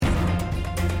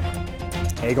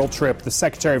Hagel trip. The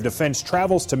Secretary of Defense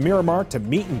travels to Miramar to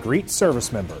meet and greet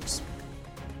service members.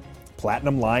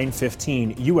 Platinum Line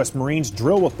 15. U.S. Marines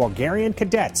drill with Bulgarian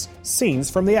cadets.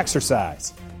 Scenes from the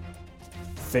exercise.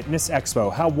 Fitness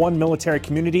Expo. How one military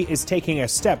community is taking a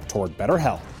step toward better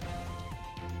health.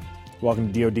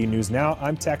 Welcome to DoD News Now.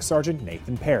 I'm Tech Sergeant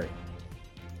Nathan Perry.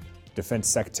 Defense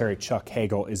Secretary Chuck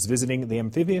Hagel is visiting the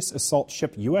amphibious assault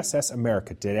ship USS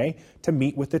America today to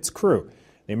meet with its crew.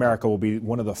 The America will be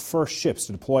one of the first ships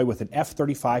to deploy with an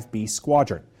F-35B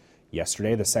squadron.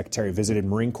 Yesterday, the Secretary visited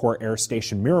Marine Corps Air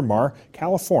Station Miramar,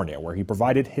 California, where he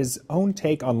provided his own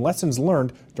take on lessons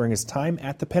learned during his time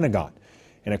at the Pentagon.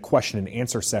 In a question and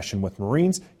answer session with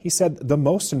Marines, he said the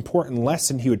most important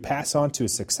lesson he would pass on to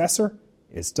his successor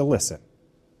is to listen.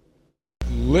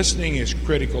 Listening is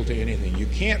critical to anything. You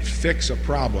can't fix a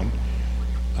problem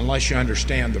unless you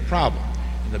understand the problem.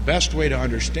 And the best way to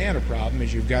understand a problem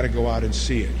is you've got to go out and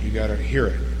see it. You've got to hear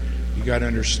it. You've got to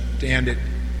understand it.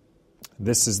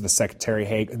 This is Secretary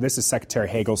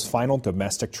Hagel's final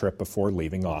domestic trip before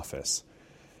leaving office.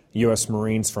 U.S.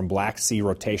 Marines from Black Sea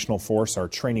Rotational Force are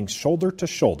training shoulder to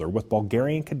shoulder with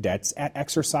Bulgarian cadets at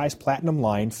Exercise Platinum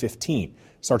Line 15.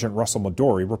 Sergeant Russell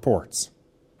Midori reports.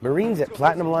 Marines at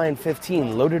Platinum Line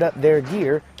 15 loaded up their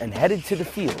gear and headed to the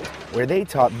field, where they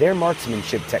taught their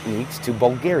marksmanship techniques to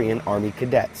Bulgarian Army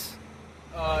cadets.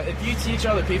 If you teach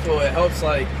other people, it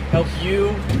helps you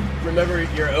remember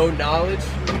your own knowledge.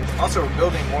 Also, we're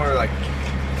building more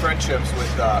friendships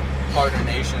with partner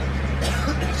nations.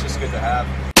 It's just good to have.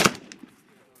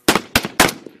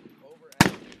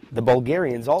 The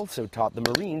Bulgarians also taught the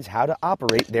Marines how to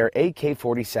operate their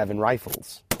AK-47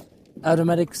 rifles.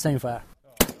 Automatic centerfire.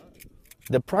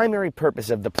 The primary purpose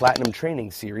of the Platinum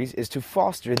Training Series is to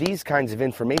foster these kinds of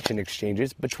information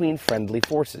exchanges between friendly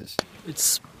forces.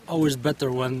 It's always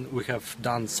better when we have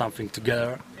done something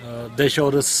together. They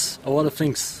showed us a lot of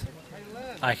things.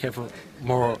 I have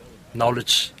more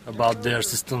knowledge about their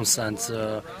systems and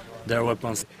their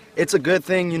weapons. It's a good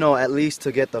thing, at least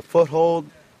to get the foothold.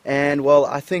 And, well,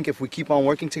 I think if we keep on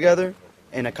working together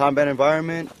in a combat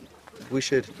environment, we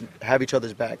should have each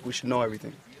other's back. We should know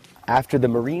everything. After the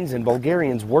Marines and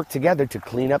Bulgarians worked together to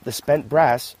clean up the spent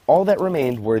brass, all that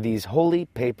remained were these holy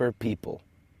paper people.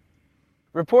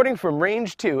 Reporting from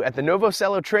Range 2 at the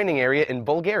Novoselo training area in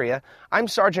Bulgaria, I'm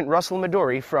Sergeant Russell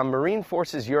Midori from Marine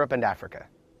Forces Europe and Africa.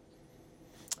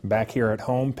 Back here at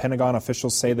home, Pentagon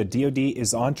officials say the DoD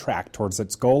is on track towards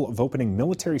its goal of opening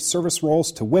military service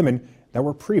roles to women that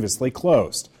were previously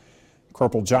closed.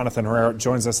 Corporal Jonathan Herrera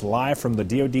joins us live from the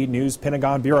DoD News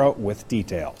Pentagon Bureau with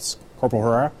details. Corporal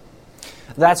Herrera?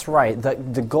 That's right.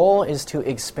 The goal is to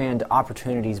expand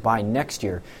opportunities by next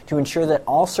year to ensure that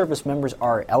all service members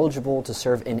are eligible to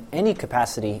serve in any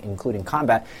capacity, including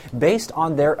combat, based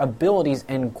on their abilities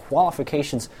and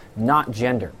qualifications, not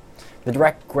gender. The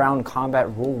direct ground combat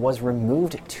rule was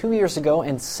removed 2 years ago,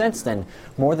 and since then,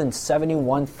 more than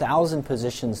 71,000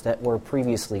 positions that were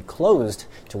previously closed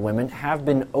to women have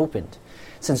been opened.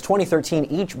 Since 2013,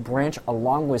 each branch,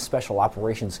 along with Special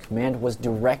Operations Command, was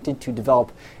directed to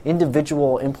develop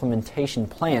individual implementation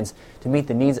plans to meet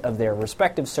the needs of their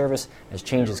respective service as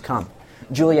changes come.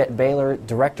 Juliet Baylor,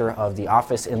 Director of the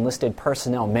Office Enlisted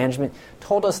Personnel Management,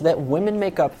 told us that women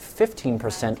make up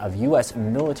 15% of U.S.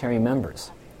 military members.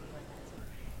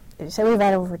 So we've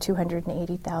had over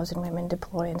 280,000 women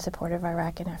deploy in support of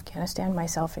Iraq and Afghanistan,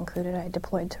 myself included. I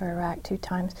deployed to Iraq 2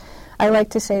 times. I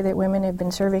like to say that women have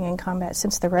been serving in combat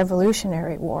since the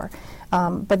Revolutionary War,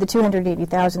 but the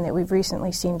 280,000 that we've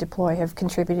recently seen deploy have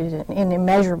contributed in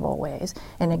immeasurable ways.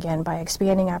 And again, by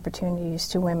expanding opportunities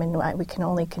to women, we can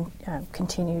only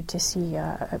continue to see,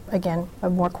 again, a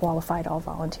more qualified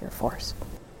all-volunteer force.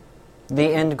 The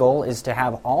end goal is to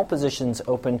have all positions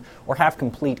open or have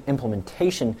complete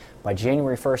implementation by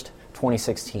January 1st,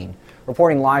 2016.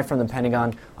 Reporting live from the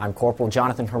Pentagon, I'm Corporal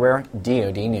Jonathan Herrera,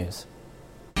 DoD News.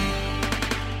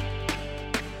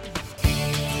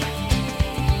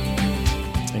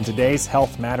 In today's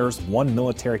Health Matters, one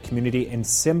military community in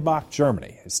Simbach,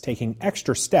 Germany is taking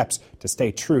extra steps to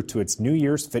stay true to its New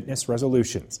Year's fitness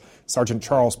resolutions. Sergeant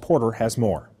Charles Porter has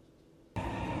more.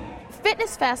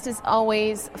 Fitness Fest is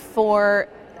always for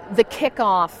the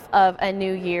kickoff of a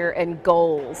new year and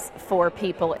goals for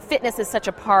people. Fitness is such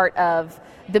a part of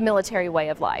the military way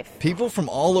of life. People from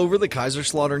all over the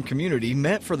Kaiserslautern community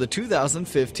met for the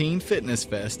 2015 Fitness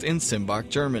Fest in Simbach,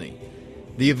 Germany.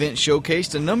 The event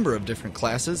showcased a number of different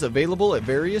classes available at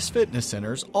various fitness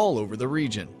centers all over the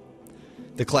region.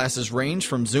 The classes range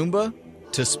from Zumba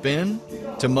to spin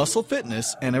to muscle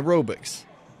fitness and aerobics.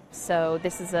 So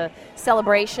this is a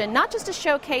celebration, not just to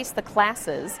showcase the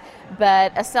classes,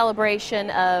 but a celebration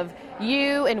of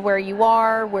you and where you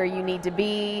are, where you need to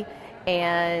be,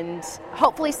 and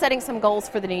hopefully setting some goals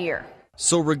for the new year.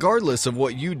 So regardless of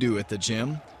what you do at the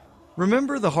gym,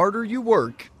 remember the harder you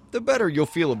work, the better you'll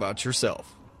feel about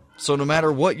yourself. So no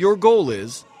matter what your goal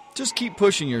is, just keep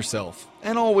pushing yourself,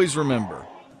 and always remember.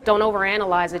 Don't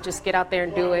overanalyze it, just get out there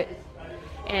and do it.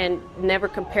 And never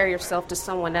compare yourself to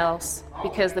someone else,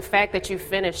 because the fact that you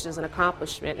finished is an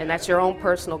accomplishment, and that's your own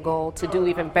personal goal to do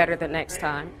even better the next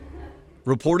time.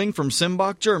 Reporting from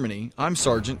Simbach, Germany, I'm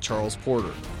Sergeant Charles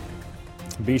Porter.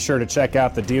 Be sure to check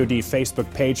out the DoD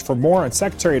Facebook page for more on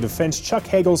Secretary of Defense Chuck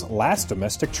Hagel's last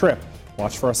domestic trip.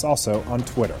 Watch for us also on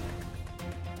Twitter.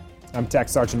 I'm Tech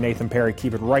Sergeant Nathan Perry.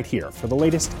 Keep it right here for the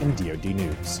latest in DoD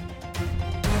News.